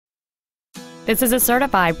This is a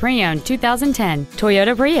certified pre-owned 2010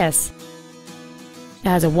 Toyota Prius. It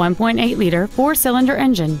has a 1.8-liter four-cylinder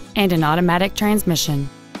engine and an automatic transmission.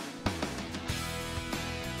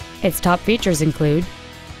 Its top features include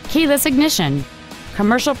keyless ignition,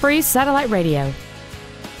 commercial-free satellite radio,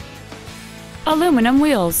 aluminum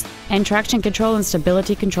wheels, and traction control and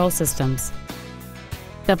stability control systems.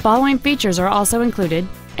 The following features are also included: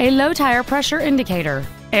 a low tire pressure indicator,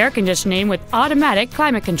 air conditioning with automatic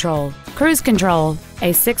climate control, cruise control,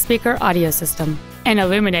 a 6-speaker audio system, an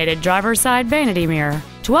illuminated driver's side vanity mirror,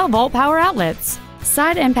 12-volt power outlets,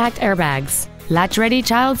 side impact airbags, latch-ready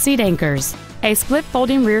child seat anchors, a split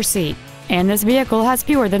folding rear seat, and this vehicle has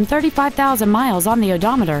fewer than 35,000 miles on the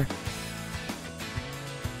odometer.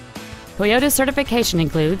 Toyota's certification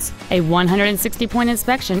includes a 160-point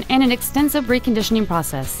inspection and an extensive reconditioning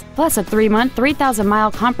process, plus a 3-month,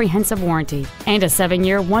 3,000-mile comprehensive warranty and a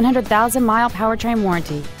 7-year, 100,000-mile powertrain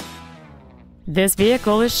warranty. This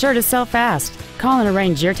vehicle is sure to sell fast. Call and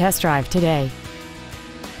arrange your test drive today.